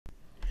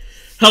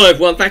Hello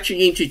everyone, back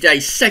in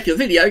today's second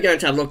video. Going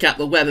to have a look at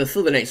the weather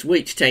for the next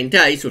week to 10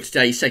 days. For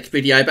today's second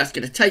video, that's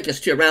going to take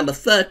us to around the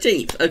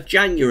 13th of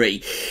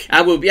January.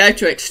 And we'll be able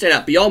to extend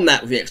out beyond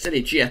that with the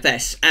extended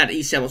GFS and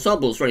ECM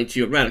ensembles running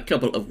to around a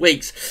couple of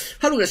weeks.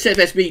 Have a look at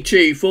CFS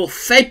V2 for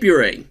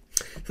February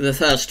for the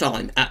first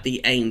time at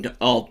the end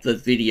of the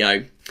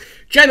video.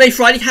 JMA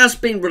Friday has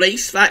been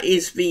released. That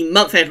is the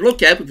month-end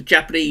lookout with the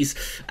Japanese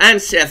and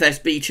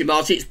CFS V2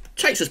 markets. It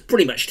takes us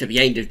pretty much to the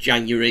end of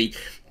January.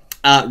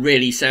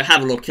 Really, so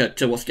have a look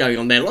at what's going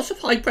on there. Lots of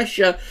high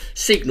pressure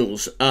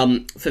signals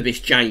for this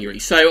January.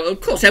 So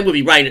of course there will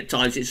be rain at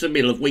times. It's the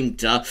middle of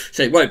winter,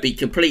 so it won't be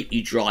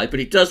completely dry, but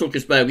it does look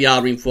as though we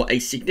are in for a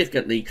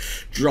significantly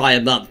drier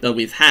month than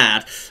we've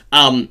had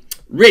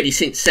really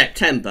since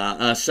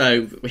September.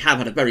 So we have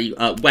had a very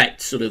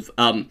wet sort of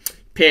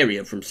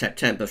period from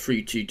September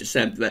through to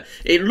December.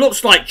 It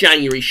looks like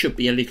January should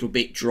be a little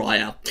bit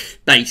drier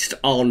based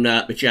on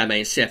the JMA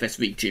and CFS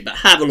V2, but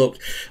have a look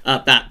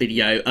at that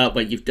video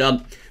when you've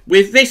done.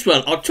 With this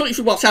one, I'll talk you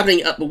through what's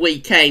happening at the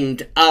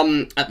weekend.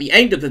 At the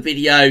end of the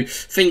video,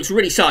 things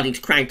really starting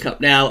to crank up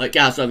now.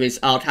 Gazov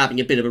are having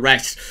a bit of a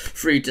rest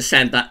through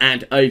December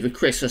and over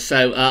Christmas.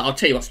 So I'll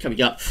tell you what's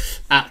coming up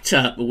at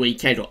the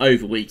weekend or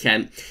over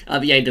weekend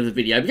at the end of the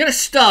video. We're going to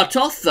start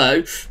off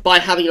though by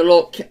having a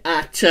look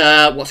at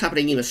what's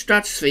happening in the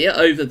stratosphere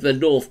over the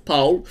North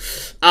Pole.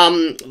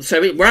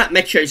 So we're at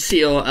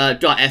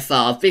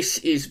meteoseal.fr. This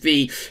is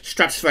the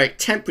stratospheric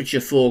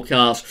temperature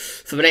forecast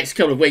for the next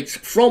couple of weeks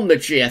from the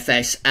GFS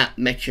at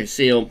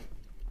Meteoseal.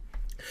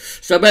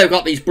 So where we've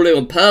got these blue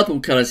and purple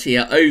colours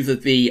here over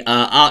the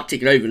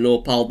Arctic and over the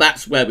North Pole,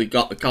 that's where we've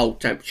got the cold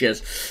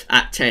temperatures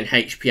at 10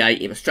 HPA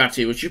in the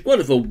stratosphere, which is one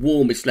of the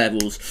warmest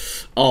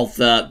levels of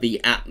the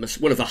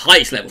atmosphere, one of the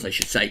highest levels, I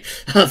should say,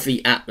 of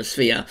the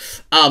atmosphere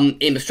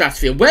in the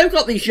stratosphere. Where we've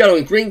got these yellow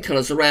and green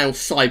colours around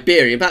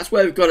Siberia, that's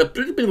where we've got a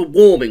little bit of a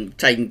warming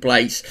taking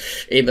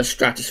place in the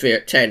stratosphere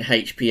at 10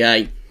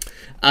 HPA.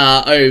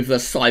 Over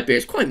Siberia.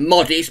 It's quite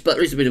modest, but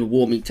there is a bit of a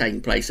warming taking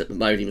place at the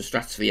moment in the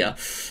stratosphere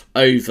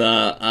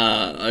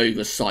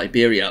over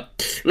Siberia.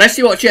 Let's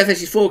see what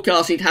GFS is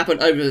forecasting to happen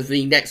over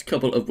the next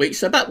couple of weeks.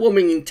 So that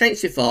warming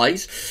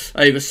intensifies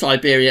over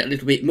Siberia a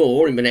little bit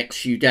more in the next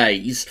few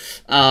days.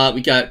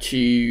 We go up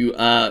to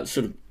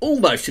sort of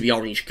almost to the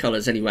orange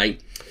colours anyway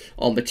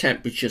on the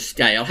temperature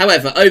scale.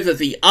 However, over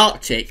the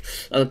Arctic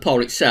and the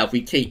pole itself,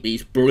 we keep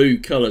these blue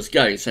colours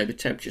going, so the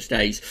temperature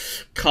stays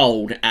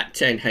cold at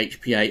 10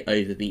 HPA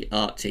over the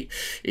Arctic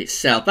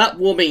itself. That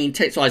warming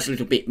intensifies a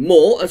little bit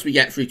more as we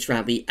get through to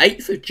around the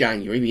 8th of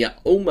January. We are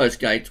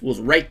almost going towards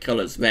red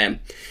colours then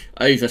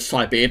over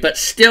Siberia, but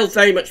still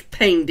very much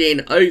penned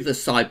in over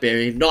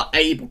Siberia, not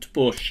able to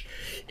push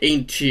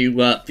into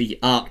the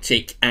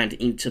Arctic and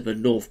into the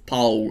North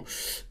Pole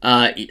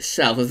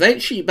itself.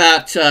 Eventually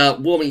that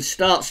warming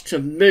starts to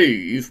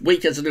move,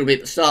 weakens a little bit,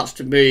 but starts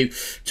to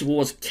move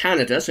towards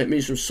Canada. So it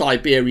moves from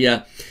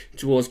Siberia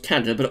towards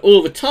Canada. But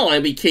all the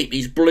time we keep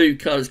these blue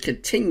colours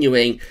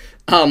continuing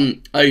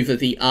over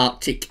the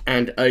Arctic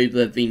and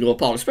over the North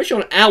Pole,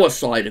 especially on our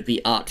side of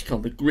the Arctic,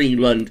 on the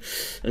Greenland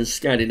and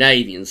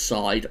Scandinavian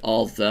side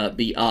of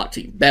the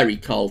Arctic. Very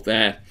cold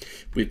there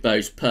with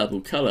those purple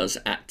colours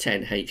at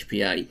 10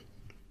 HPA.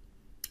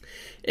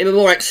 In the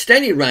more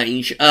extended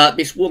range,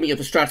 this warming of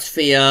the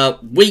stratosphere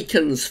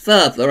weakens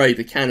further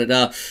over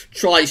Canada,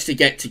 tries to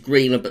get to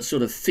Greenland, but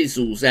sort of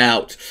fizzles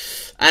out.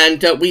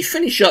 And we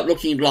finish up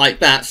looking like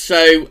that.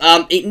 So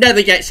it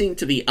never gets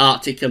into the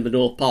Arctic and the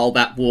North Pole,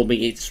 that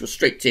warming. It's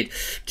restricted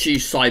to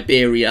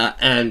Siberia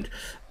and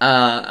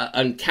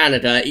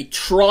Canada. It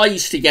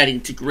tries to get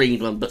into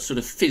Greenland, but sort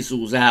of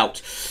fizzles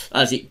out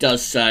as it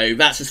does so.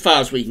 That's as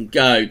far as we can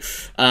go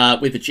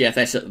with the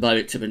GFS at the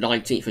moment to the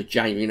 19th of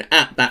January. And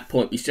at that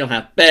point, we still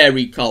have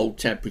very cold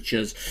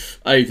temperatures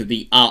over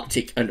the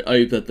Arctic and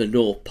over the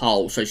North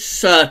Pole. So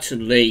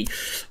certainly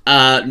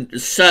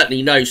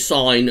no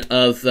sign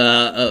of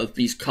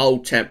these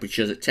cold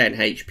temperatures at 10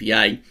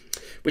 HPA.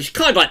 Which is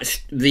kind of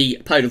like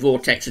the polar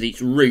vortex at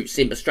its roots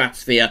in the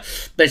stratosphere.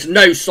 There's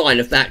no sign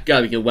of that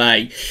going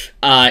away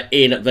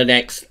in the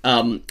next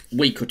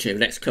week or two, the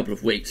next couple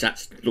of weeks.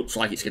 That looks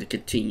like it's going to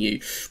continue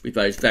with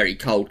those very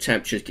cold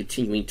temperatures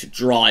continuing to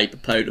drive the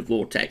polar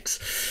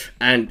vortex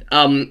and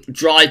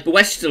drive the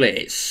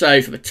westerlies.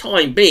 So for the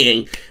time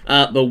being,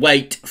 the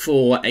wait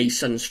for a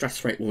sudden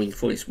stratospheric warming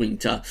for this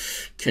winter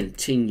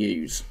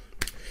continues.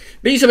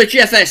 These are the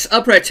GFS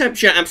upper air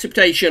temperature and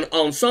precipitation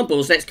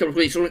ensembles. Next couple of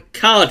weeks, we're at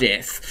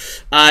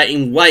Cardiff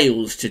in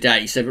Wales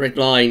today. So the red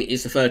line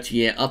is the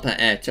 30-year upper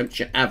air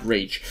temperature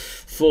average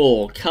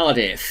for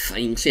Cardiff.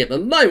 And you can see at the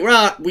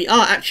moment we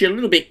are actually a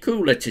little bit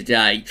cooler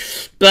today,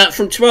 but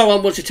from tomorrow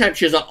onwards the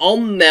temperatures are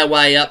on their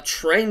way up,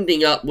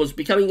 trending upwards,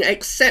 becoming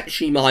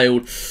exceptionally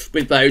mild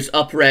with those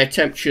upper air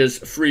temperatures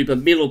through the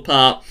middle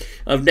part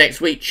of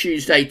next week.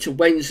 Tuesday to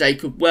Wednesday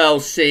could well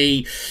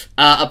see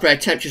upper air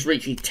temperatures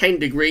reaching 10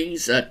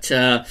 degrees at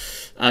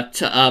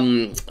at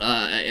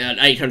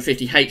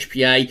 850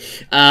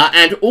 HPA,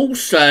 and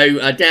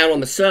also down on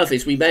the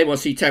surface we may well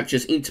see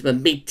temperatures into the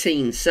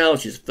mid-teens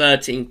Celsius,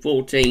 13,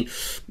 14,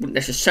 wouldn't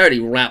necessarily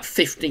rule out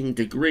 15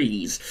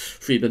 degrees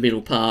through the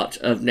middle part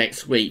of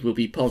next week. Will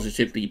be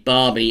positively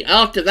balmy.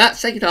 After that,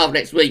 second half of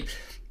next week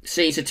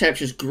sees the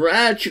temperatures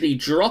gradually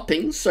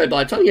dropping, so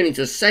by the time you get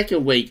into the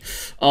second week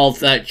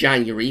of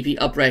January, the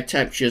upper air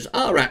temperatures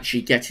are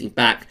actually getting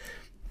back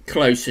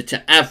closer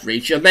to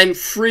average, and then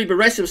through the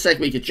rest of the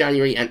second week of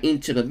January and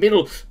into the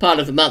middle part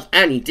of the month,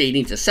 and indeed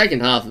into the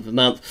second half of the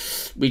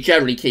month, we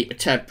generally keep the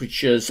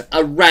temperatures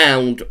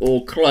around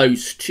or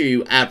close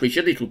to average,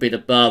 a little bit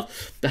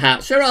above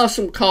perhaps. There are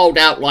some cold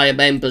outlier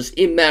members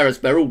in there, as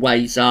there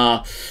always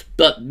are,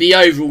 but the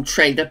overall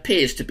trend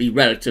appears to be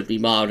relatively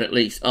mild, at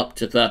least up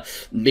to the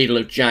middle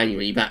of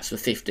January. That's the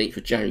 15th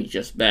of January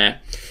just there.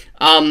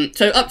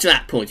 So up to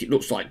that point, it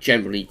looks like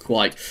generally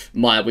quite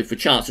mild, with the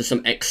chance of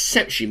some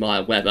exceptionally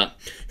mild weather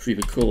through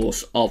the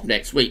course of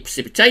next week.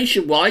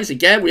 Precipitation-wise,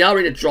 again, we are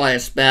in a drier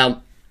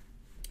spell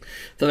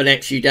for the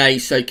next few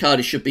days, so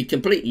Cardiff should be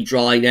completely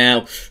dry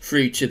now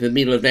through to the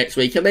middle of next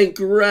week, and then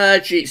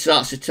gradually it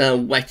starts to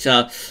turn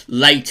wetter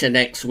later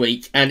next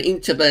week and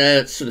into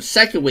the sort of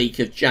second week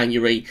of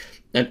January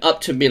and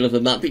up to middle of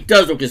the month. It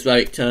does look as though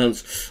it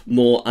turns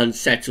more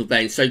unsettled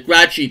then, so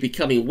gradually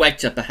becoming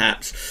wetter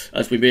perhaps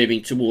as we're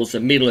moving towards the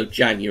middle of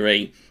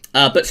January,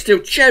 but still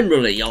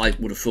generally I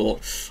would have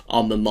thought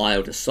on the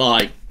milder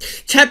side.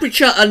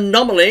 Temperature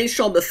anomalies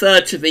from the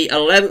 3rd to the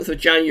 11th of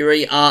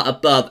January are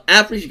above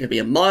average. It's going to be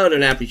a mild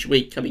and average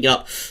week coming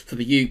up for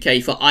the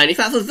UK, for Ireland. In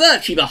fact, for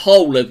virtually the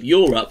whole of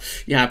Europe,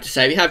 you have to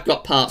say. We have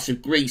got parts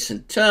of Greece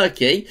and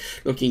Turkey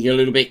looking a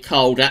little bit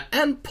colder,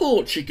 and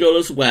Portugal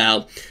as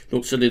well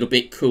looks a little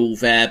bit cool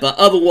there. But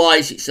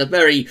otherwise, it's a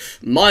very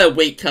mild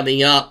week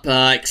coming up,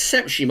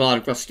 exceptionally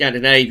mild across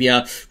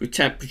Scandinavia, with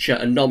temperature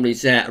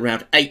anomalies there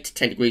around 8 to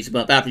 10 degrees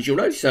above average. You'll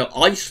notice, though,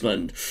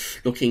 Iceland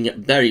looking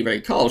very,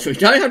 very cold. So we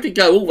don't have to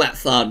go all that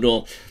far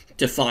north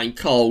to find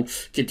cold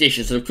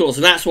conditions, and of course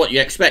that's what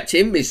you expect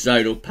in this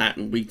zonal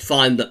pattern. We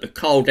find that the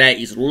cold air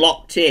is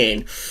locked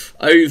in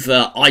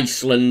over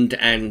Iceland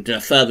and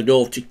further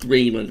north to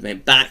Greenland, and then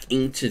back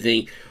into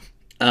the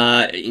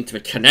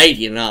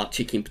Canadian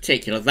Arctic in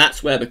particular.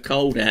 That's where the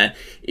cold air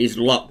is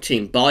locked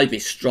in by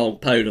this strong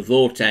polar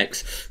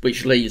vortex,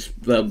 which leaves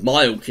the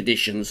mild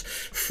conditions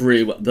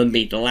through the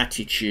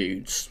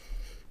mid-latitudes.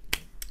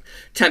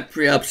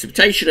 Temporary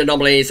precipitation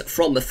anomalies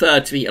from the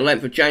 3rd to the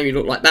 11th of January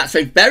look like that,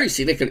 so very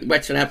significantly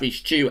wetter than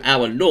average to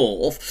our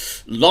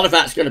north. A lot of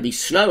that's going to be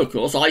snow, of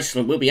course.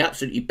 Iceland will be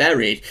absolutely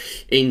buried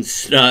in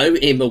snow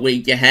in the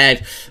week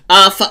ahead.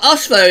 For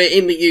us, though,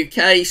 in the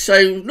UK,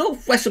 so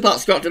northwestern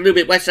parts got a little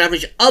bit wetter than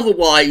average.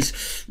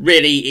 Otherwise,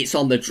 really, it's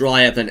on the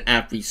drier than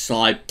average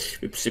side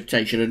with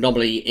precipitation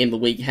anomaly in the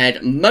week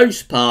ahead.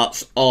 Most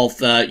parts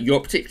of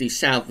Europe, particularly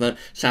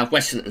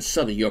southwestern and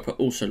southern Europe, are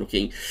also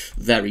looking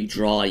very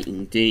dry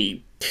indeed.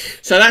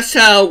 So that's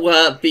how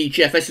the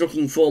GFS is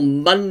looking for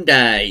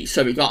Monday.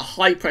 So we've got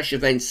high pressure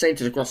then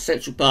centred across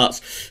central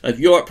parts of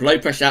Europe, low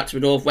pressure out to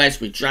the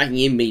northwest. We're dragging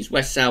in these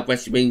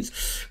west-south-west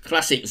winds,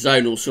 classic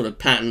zonal sort of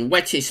pattern,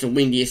 wettest and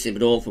windiest in the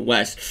north and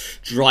west,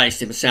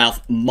 driest in the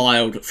south,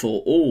 mild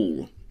for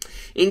all.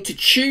 Into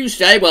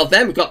Tuesday, well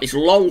then we've got this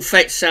long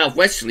fetch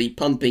southwesterly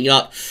pumping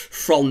up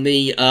from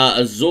the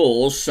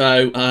Azores,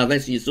 so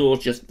there's the Azores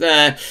just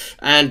there,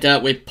 and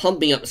we're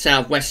pumping up the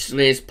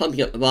southwesterlies,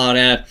 pumping up the mild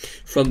air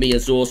from the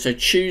Azores, so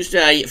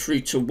Tuesday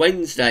through to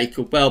Wednesday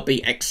could well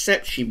be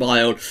exceptionally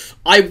mild.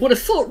 I would have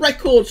thought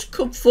records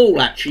could fall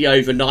actually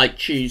overnight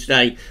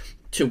Tuesday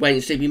to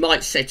Wednesday. We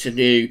might set a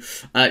new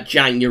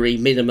January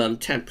minimum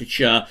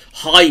temperature,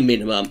 high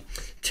minimum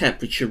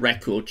temperature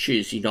record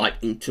Tuesday night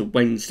into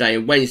Wednesday,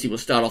 and Wednesday will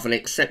start off an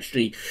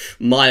exceptionally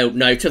mild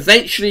note.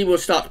 Eventually we'll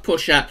start to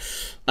push out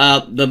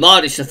the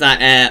mildest of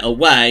that air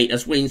away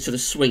as winds sort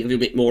of swing a little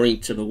bit more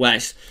into the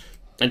west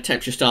and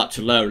temperatures start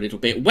to lower a little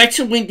bit. Wet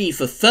and windy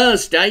for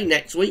Thursday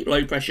next week,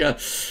 low pressure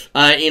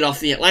in off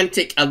the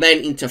Atlantic, and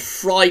then into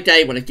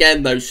Friday when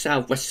again those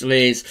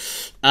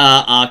southwesterlies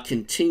are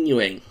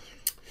continuing.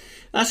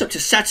 That's up to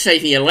Saturday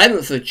the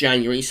 11th of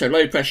January, so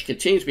low pressure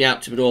continues to be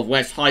out to the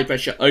northwest, high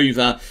pressure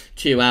over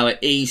to our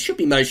east. Should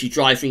be mostly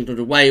dry for England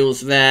and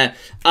Wales there,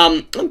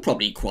 and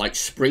probably quite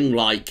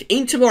spring-like.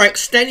 Into more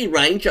extended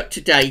range up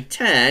to day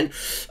 10,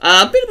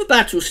 a bit of a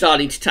battle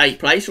starting to take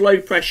place.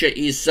 Low pressure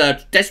is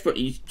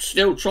desperately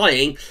still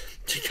trying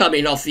to come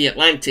in off the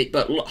Atlantic,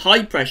 but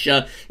high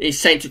pressure is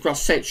sent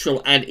across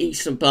central and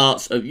eastern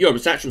parts of Europe.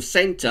 Its actual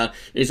centre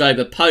is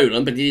over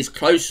Poland, but it is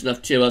close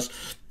enough to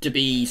us to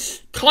be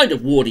kind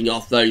of warding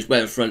off those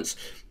weather fronts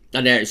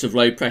and areas of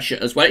low pressure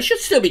as well. It should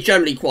still be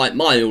generally quite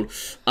mild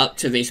up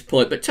to this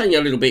point, but turning a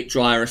little bit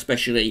drier,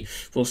 especially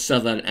for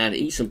southern and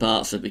eastern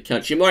parts of the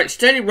country. More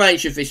extended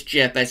range of this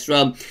GFS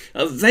run.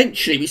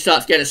 Eventually, we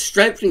start to get a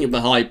strengthening of the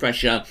high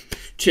pressure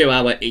to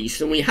our east,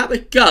 and we have a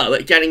go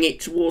at getting it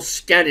towards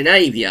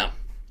Scandinavia.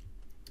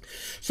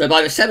 So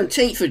by the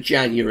 17th of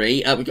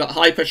January, we've got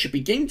high pressure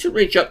beginning to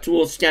ridge up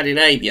towards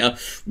Scandinavia,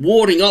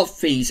 warding off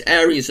these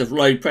areas of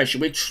low pressure.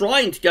 We're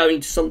trying to go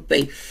into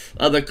something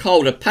of a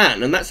colder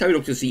pattern, and that's how we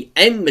look as the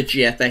end of the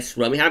GFS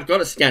run. We have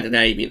got a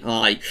Scandinavian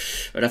high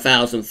at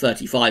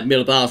 1,035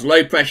 millibars.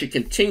 Low pressure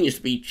continues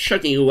to be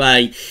chugging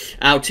away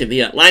out in the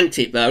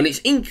Atlantic, though, and it's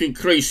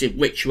inconclusive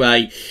which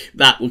way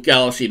that will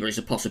go. Obviously, there is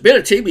a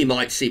possibility we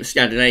might see the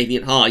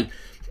Scandinavian high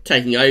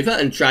taking over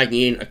and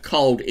dragging in a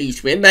cold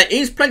east wind. There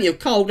is plenty of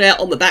cold air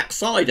on the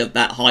backside of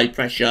that high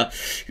pressure.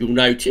 You'll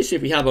notice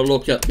if we have a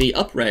look at the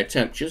upper air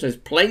temperatures, there's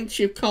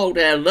plenty of cold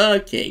air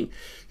lurking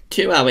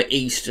to our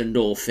east and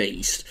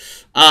northeast.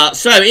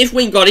 So if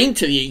wind got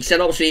into the east,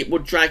 then obviously it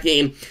would drag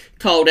in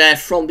cold air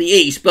from the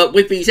east, but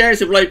with these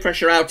areas of low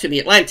pressure out in the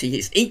Atlantic,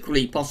 it's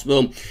equally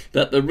possible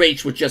that the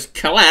ridge would just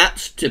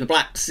collapse to the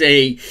Black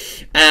Sea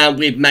and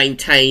we'd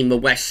maintain the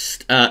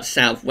west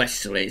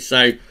southwesterly.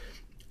 So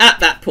at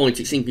that point,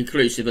 it's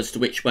inconclusive as to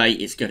which way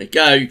it's going to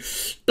go,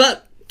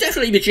 but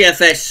definitely the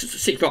GFS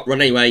 6 o'clock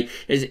run anyway,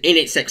 is in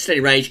its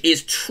extended range,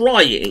 is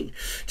trying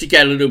to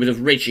get a little bit of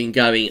ridging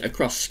going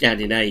across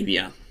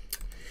Scandinavia.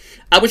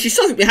 Which is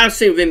something we have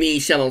seen within the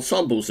ECM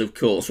ensembles, of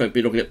course. We've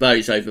been looking at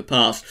those over the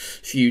past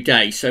few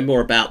days, so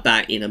more about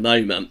that in a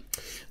moment.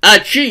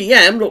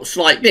 GEM looks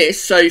like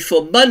this. So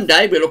for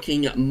Monday, we're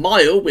looking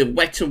mild with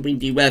wet and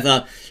windy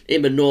weather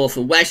in the north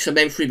and west, and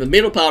then through the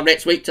middle part of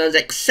next week turns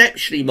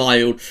exceptionally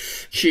mild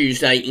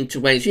Tuesday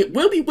into Wednesday. It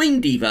will be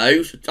windy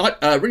though,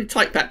 really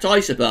tight packed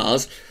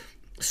isobars.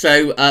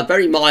 So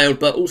very mild,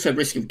 but also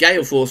risk of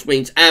gale force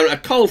winds, and a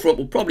cold front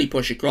will probably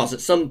push across at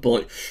some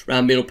point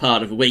around middle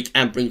part of the week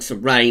and bring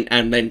some rain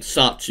and then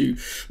start to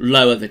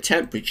lower the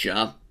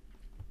temperature.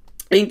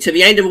 Into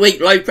the end of the week,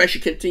 low pressure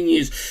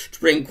continues to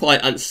bring quite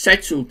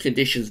unsettled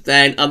conditions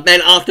then. And then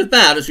after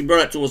that, as we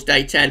run up towards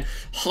day 10,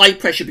 high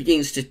pressure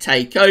begins to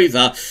take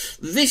over.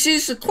 This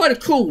is quite a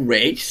cool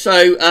ridge.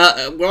 So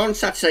we're on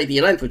Saturday the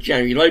 11th of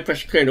January. Low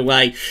pressure clearing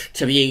away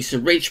to the east, a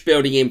ridge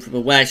building in from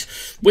the west.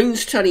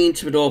 Winds turning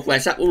into the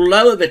northwest. That will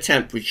lower the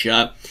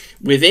temperature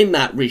within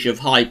that ridge of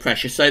high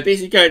pressure. So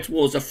this is going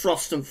towards a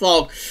frost and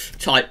fog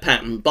type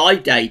pattern by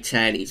day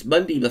 10. It's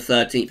Monday the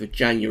 13th of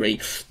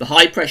January. The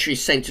high pressure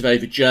is centred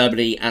over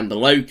Germany and the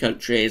Low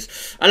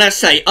Countries. And as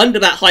I say, under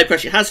that high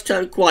pressure it has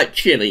turned quite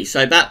chilly.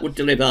 So that would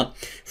deliver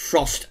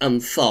frost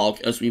and fog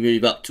as we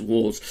move up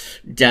towards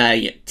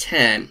day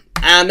 10.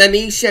 And then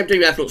the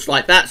ECMWF looks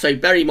like that, so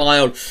very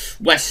mild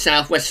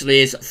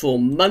west-southwesterlies for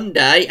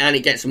Monday, and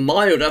it gets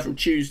milder from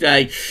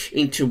Tuesday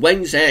into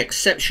Wednesday.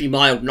 Exceptionally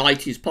mild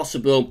night is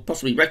possible,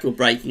 possibly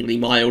record-breakingly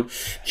mild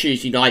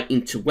Tuesday night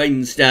into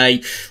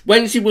Wednesday.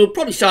 Wednesday will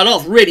probably start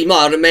off really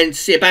mild and then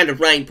see a band of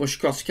rain push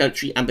across the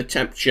country and the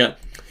temperature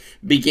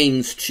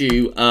begins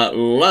to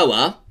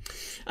lower.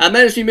 And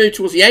then as we move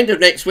towards the end of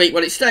next week,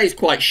 well, it stays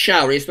quite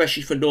showery,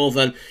 especially for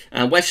northern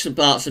and western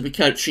parts of the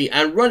country,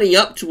 and running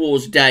up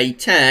towards day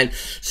 10,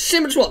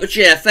 similar to what the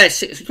GFS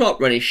 6 o'clock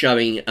run is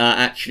showing,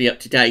 actually up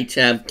to day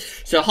 10.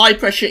 So high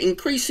pressure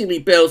increasingly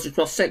builds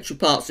across central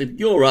parts of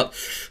Europe.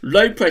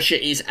 Low pressure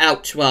is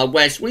out to our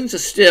west. Winds are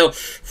still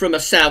from a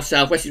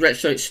south-southwest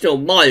direction, so it's still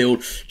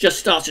mild, just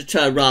starts to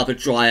turn rather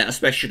drier,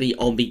 especially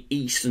on the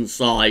eastern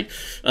side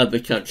of the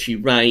country.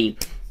 Rain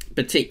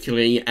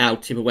particularly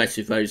out in the west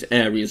of those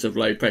areas of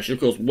low pressure.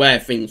 Of course, where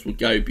things would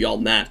go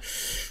beyond that,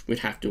 we'd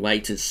have to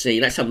wait and see.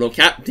 Let's have a look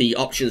at the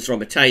options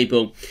from a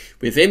table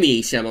within the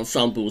ECM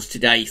ensembles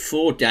today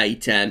for day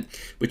 10,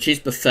 which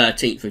is the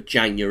 13th of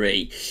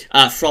January,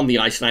 from the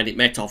Icelandic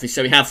Met Office.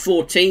 So we have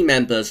 14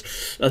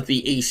 members of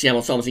the ECM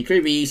ensembles,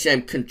 including the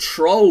ECM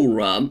control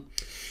room,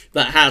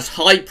 that has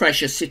high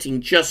pressure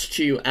sitting just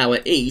to our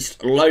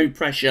east. Low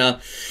pressure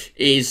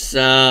is,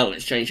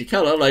 let's change the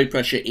colour, low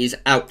pressure is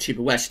out to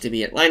the west of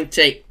the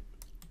Atlantic.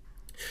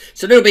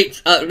 So a little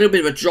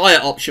bit of a drier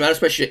option,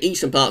 especially the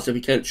eastern parts of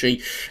the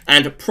country,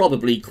 and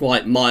probably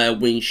quite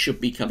mild winds should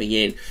be coming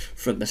in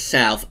from the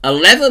south.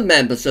 11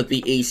 members of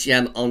the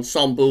ECM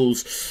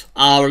ensembles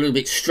are a little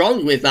bit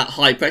strong with that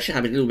high pressure,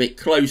 having a little bit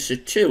closer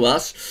to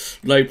us.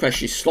 Low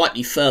pressure is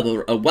slightly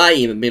further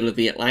away in the middle of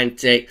the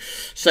Atlantic.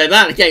 So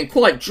that, again,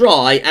 quite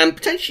dry and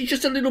potentially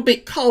just a little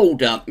bit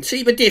colder.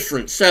 See the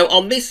difference? So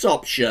on this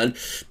option,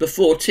 the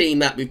 14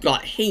 that we've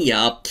got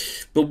here,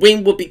 the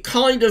wind would be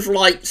kind of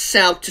like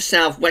south to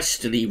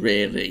southwesterly,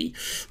 really,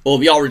 or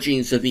the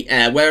origins of the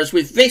air. Whereas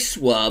with this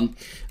one,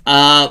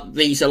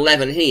 these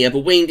 11 here, the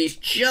wind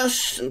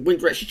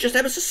direction just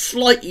ever so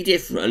slightly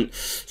different,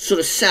 sort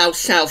of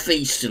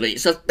south-southeasterly.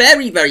 It's a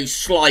very, very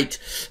slight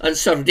and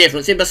subtle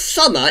difference. In the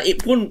summer,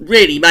 it wouldn't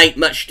really make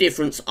much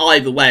difference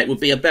either way. It would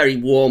be a very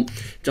warm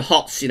to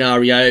hot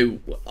scenario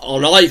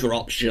on either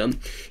option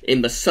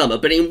in the summer,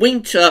 but in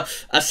winter,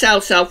 a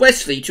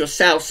south-southwesterly to a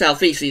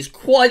south-southeasterly is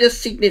quite a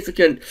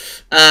significant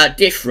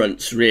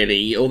difference,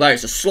 really. Although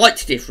it's a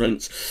slight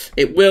difference,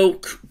 it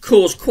will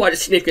cause quite a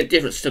significant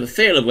difference to the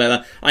feel of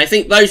weather. I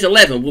think those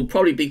 11 will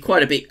probably be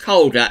quite a bit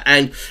colder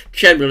and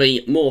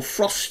generally more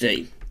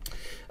frosty.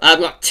 We've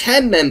got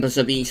 10 members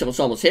of the ECM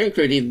ensembles here,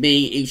 including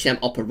the ECM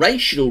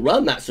operational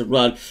run. That's a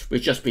run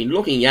we've just been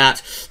looking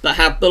at, that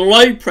have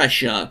below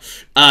pressure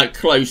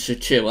closer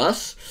to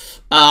us.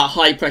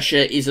 High pressure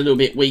is a little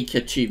bit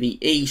weaker to the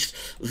east.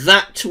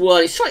 That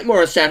one is slightly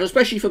more unsettled,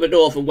 especially for the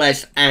north and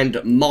west,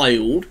 and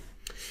mild.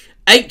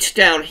 8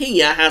 down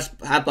here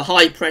have the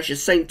high pressure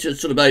centred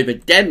sort of over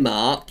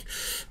Denmark.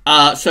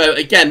 So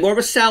again, more of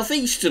a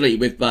southeasterly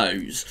with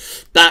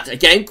those. That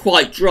again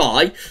quite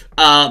dry,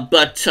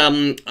 but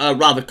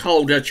rather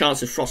colder,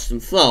 chance of frost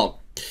and fog.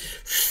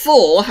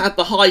 4 have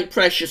the high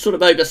pressure sort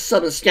of over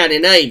southern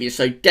Scandinavia,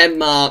 so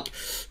Denmark,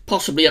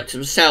 possibly up to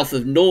the south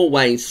of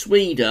Norway and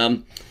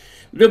Sweden.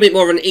 A little bit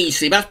more of an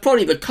easterly. That's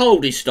probably the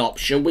coldest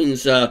option.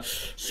 Winds are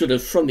sort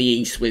of from the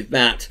east with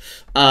that.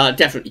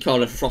 Definitely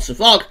colder for frost and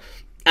fog.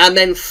 And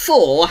then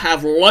 4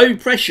 have low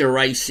pressure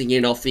racing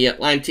in off the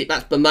Atlantic.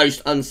 That's the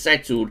most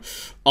unsettled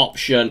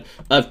option,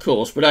 of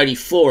course. But only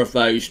 4 of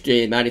those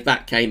do, man. If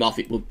that came off,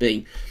 it would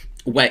be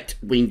wet,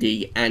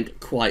 windy, and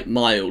quite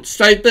mild.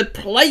 So the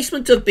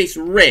placement of this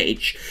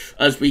ridge,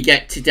 as we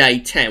get to day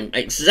 10,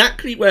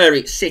 exactly where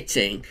it's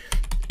sitting,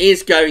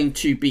 is going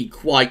to be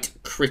quite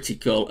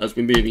critical as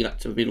we're moving up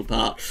to the middle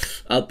part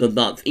of the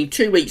month. In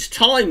 2 weeks'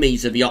 time,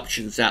 these are the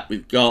options that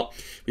we've got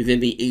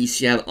within the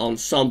ECM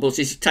ensembles.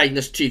 This is taking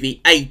us to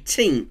the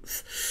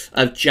 18th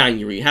of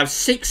January. We have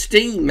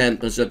 16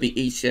 members of the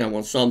ECM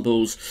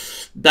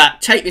ensembles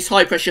that take this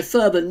high pressure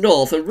further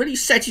north and really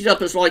set it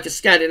up as like a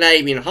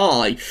Scandinavian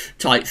high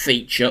type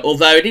feature,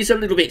 although it is a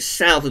little bit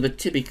south of a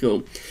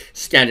typical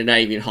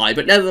Scandinavian high.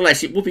 But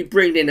nevertheless, it will be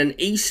bringing in an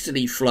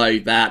easterly flow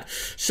that.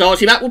 So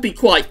obviously that will be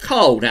quite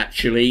cold,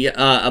 actually,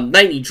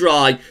 mainly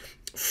dry.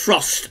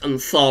 Frost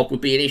and fog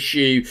would be an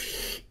issue.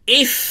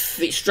 If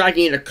it's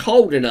dragging in a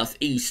cold enough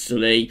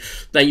easterly,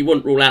 then you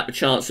wouldn't rule out the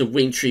chance of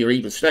wintry or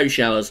even snow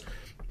showers,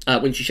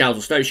 wintry showers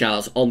or snow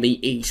showers on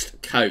the east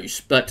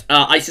coast. But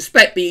I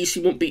suspect the east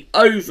won't be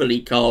overly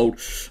cold,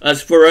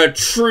 as for a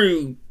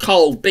true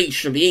cold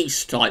beach from the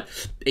east type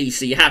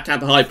east, you have to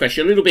have a high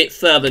pressure a little bit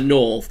further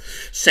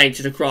north,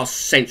 centred across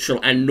central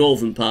and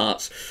northern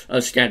parts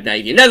of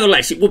Scandinavia.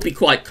 Nevertheless, it would be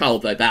quite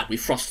cold though, that with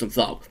frost and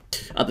fog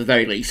at the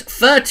very least.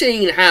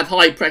 13 have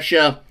high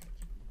pressure.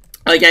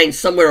 Again,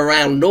 somewhere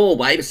around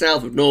Norway, the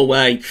south of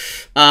Norway,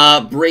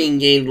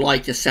 bringing in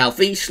like a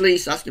southeasterly,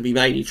 so that's going to be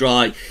mainly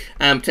dry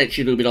and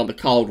potentially a little bit on the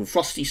cold and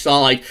frosty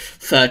side.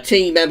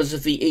 13 members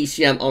of the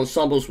ECM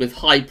ensembles with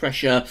high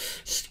pressure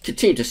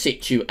continue to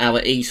sit to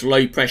our east.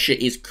 Low pressure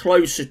is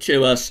closer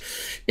to us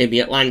in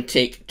the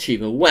Atlantic to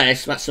the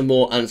west. That's a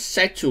more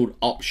unsettled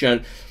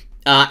option.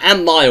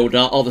 And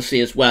milder,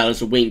 obviously, as well,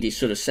 as a windy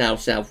sort of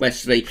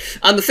south-southwesterly.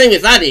 And the thing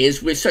with that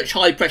is, with such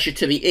high pressure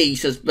to the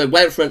east, as the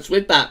weather fronts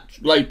with that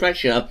low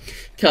pressure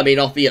coming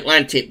off the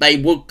Atlantic, they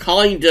would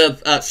kind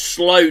of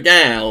slow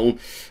down,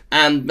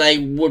 and they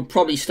would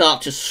probably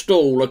start to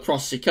stall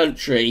across the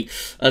country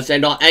as they're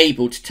not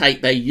able to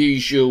take their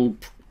usual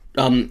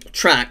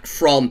track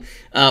from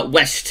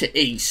west to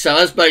east. So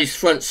as those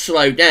fronts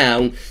slow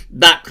down,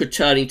 that could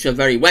turn into a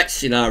very wet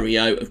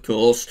scenario, of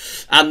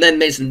course. And then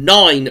there's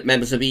 9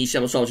 members of the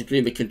ECM ensembles,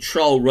 including the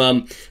control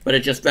room, but are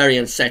just very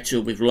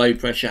unsettled with low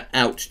pressure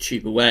out to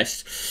the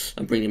west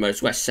and bringing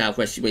most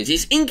west-southwesterly winds.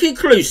 It's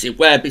inconclusive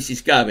where this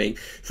is going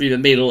through the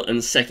middle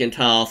and second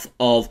half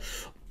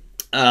of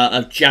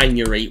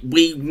January.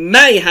 We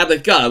may have a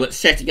go at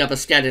setting up a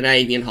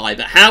Scandinavian high,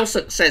 but how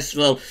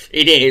successful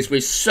it is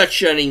with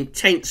such an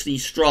intensely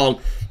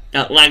strong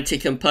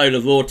Atlantic and polar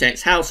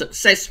vortex, how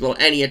successful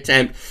any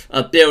attempt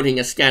of building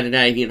a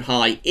Scandinavian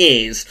high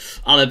is,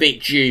 I'm a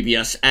bit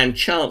dubious, and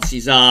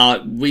chances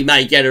are we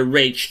may get a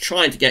ridge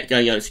trying to get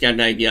going over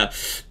Scandinavia,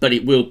 but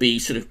it will be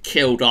sort of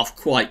killed off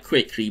quite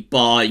quickly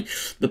by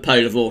the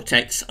polar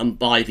vortex and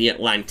by the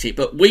Atlantic,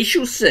 but we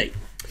shall see.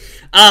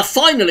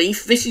 Finally,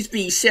 this is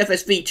the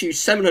CFS V2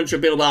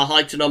 700 millibar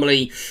height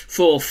anomaly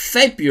for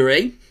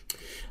February.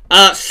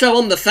 So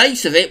on the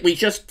face of it, we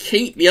just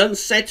keep the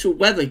unsettled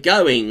weather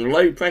going.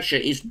 Low pressure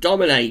is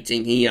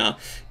dominating here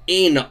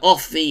in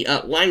off the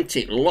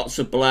Atlantic. Lots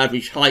of below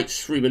average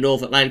heights through the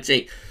North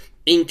Atlantic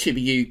into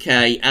the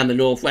UK and the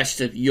northwest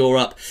of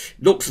Europe.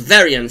 Looks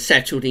very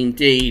unsettled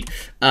indeed,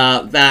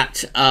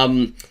 that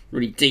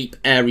really deep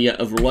area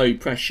of low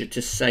pressure,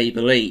 to say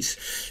the least.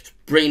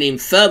 Bringing in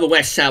further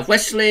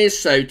west-southwesterlies,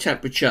 so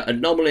temperature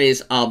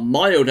anomalies are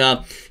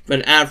milder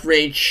than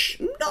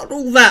average. Not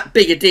all that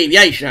big a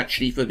deviation,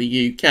 actually, for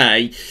the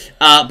UK,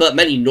 but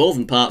many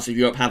northern parts of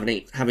Europe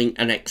having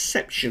an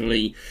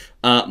exceptionally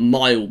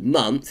mild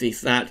month, if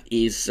that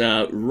is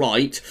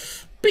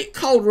right. Bit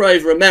colder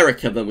over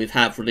America than we've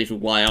had for a little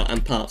while,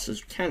 and parts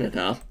of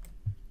Canada.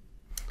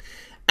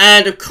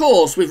 And of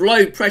course, with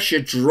low pressure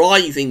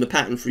driving the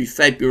pattern through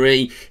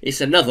February, it's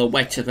another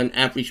wetter than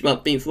average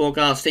month being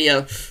forecast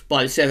here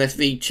by the CFS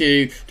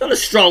V2. Not a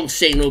strong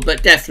signal,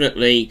 but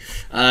definitely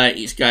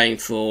it's going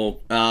for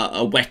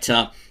a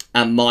wetter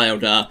and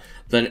milder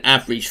than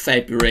average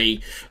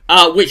February,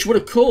 which would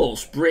of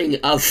course bring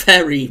a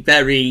very,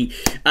 very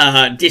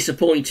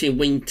disappointing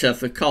winter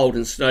for cold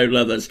and snow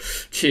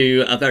lovers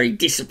to a very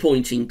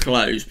disappointing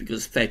close,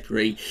 because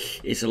February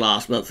is the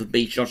last month of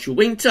meteorological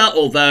winter,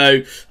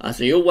 although, as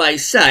we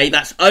always say,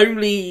 that's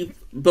only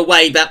the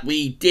way that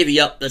we divvy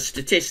up the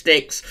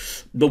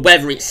statistics. The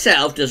weather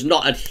itself does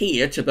not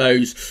adhere to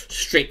those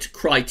strict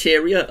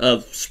criteria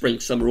of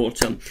spring, summer,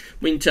 autumn,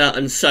 winter,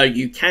 and so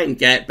you can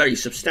get very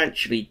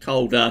substantially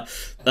colder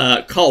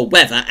cold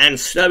weather and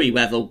snowy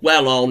weather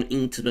well on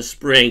into the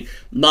spring.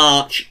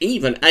 March,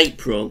 even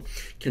April,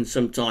 can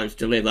sometimes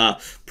deliver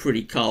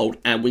pretty cold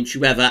and wintry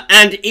weather,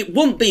 and it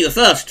wouldn't be the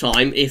first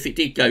time if it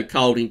did go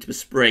cold into the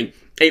spring.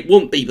 It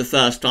wouldn't be the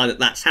first time that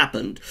that's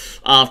happened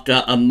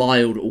after a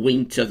mild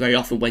winter. Very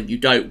often when you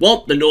don't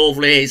want the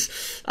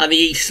northerlies and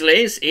the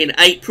easterlies in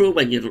April,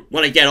 when you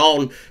want to get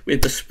on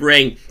with the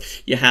spring,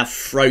 you have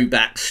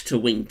throwbacks to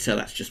winter.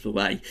 That's just the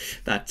way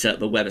that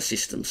the weather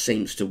system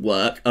seems to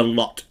work a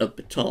lot of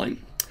the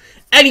time.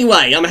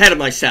 Anyway, I'm ahead of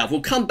myself.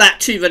 We'll come back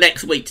to the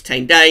next week to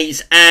 10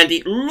 days, and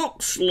it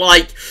looks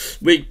like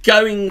we're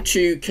going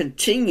to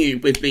continue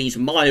with these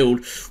mild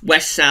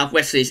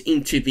west-southwesterlies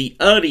into the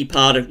early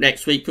part of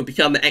next week. Could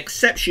become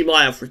exceptionally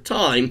mild for a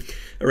time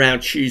around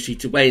Tuesday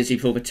to Wednesday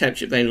before the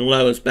temperature then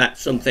lowers back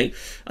to something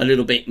a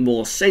little bit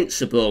more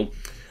sensible.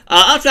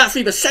 After that,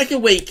 through the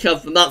second week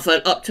of the month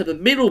and up to the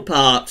middle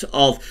part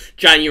of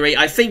January,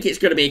 I think it's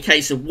going to be a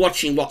case of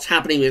watching what's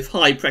happening with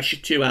high pressure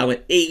to our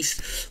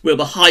east. Will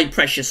the high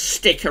pressure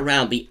stick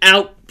around the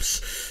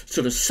Alps,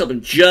 sort of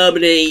southern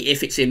Germany?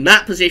 If it's in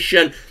that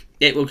position,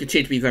 it will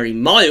continue to be very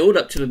mild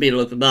up to the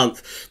middle of the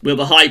month. Will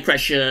the high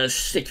pressure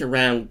stick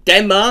around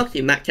Denmark?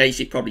 In that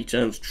case, it probably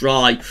turns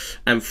dry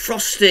and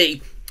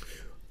frosty.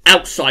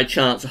 Outside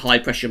chance a high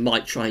pressure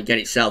might try and get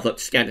itself up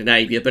to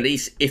Scandinavia, but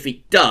if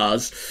it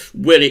does,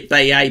 will it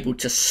be able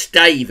to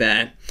stay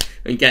there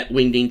and get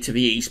wind into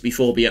the east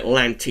before the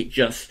Atlantic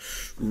just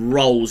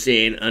rolls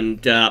in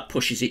and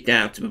pushes it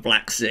down to the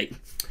Black Sea?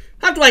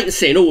 Have to wait and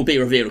see, and all will be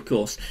revealed, of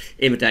course,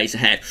 in the days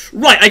ahead.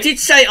 Right, I did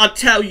say I'd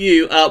tell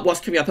you what's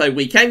coming up over the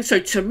weekend. So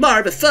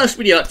tomorrow, the first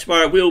video up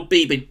tomorrow will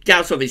be the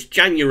Gauss Office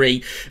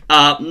January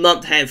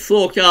month-end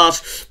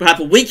forecast. We'll have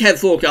a weekend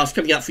forecast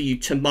coming up for you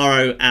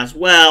tomorrow as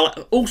well.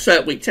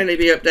 Also, week 10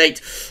 video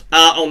update.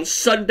 On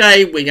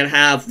Sunday, we're going to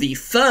have the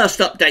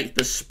first update for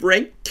the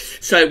spring.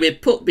 So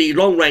we've put the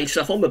long-range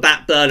stuff on the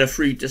back burner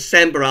through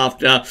December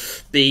after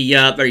the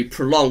very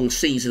prolonged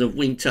season of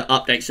winter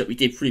updates that we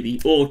did through the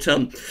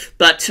autumn.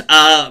 But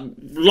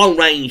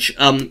long-range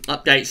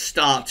updates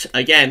start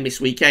again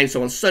this weekend.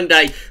 So on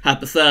Sunday,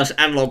 have the first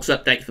analogs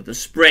update for the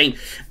spring.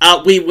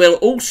 We will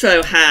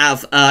also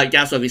have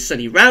Gauss Office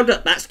Sunday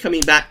Roundup. That's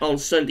coming back on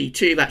Sunday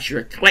too. That's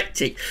your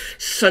eclectic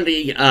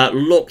Sunday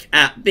look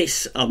at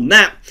this and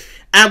that.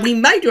 And we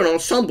may do an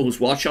Ensembles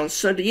Watch on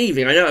Sunday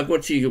evening. I know I've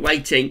got you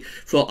waiting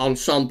for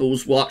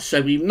Ensembles Watch,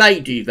 so we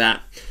may do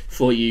that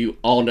for you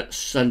on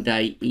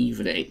Sunday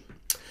evening.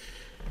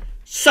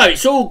 So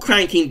it's all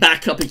cranking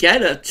back up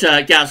again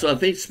at Gauss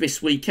Office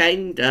this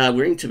weekend.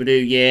 We're into the new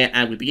year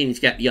and we're beginning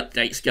to get the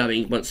updates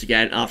going once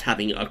again after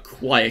having a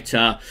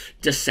quieter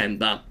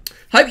December.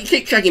 Hope you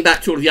keep checking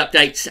back to all of the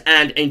updates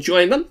and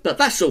enjoying them. But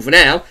that's all for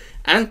now,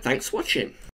 and thanks for watching.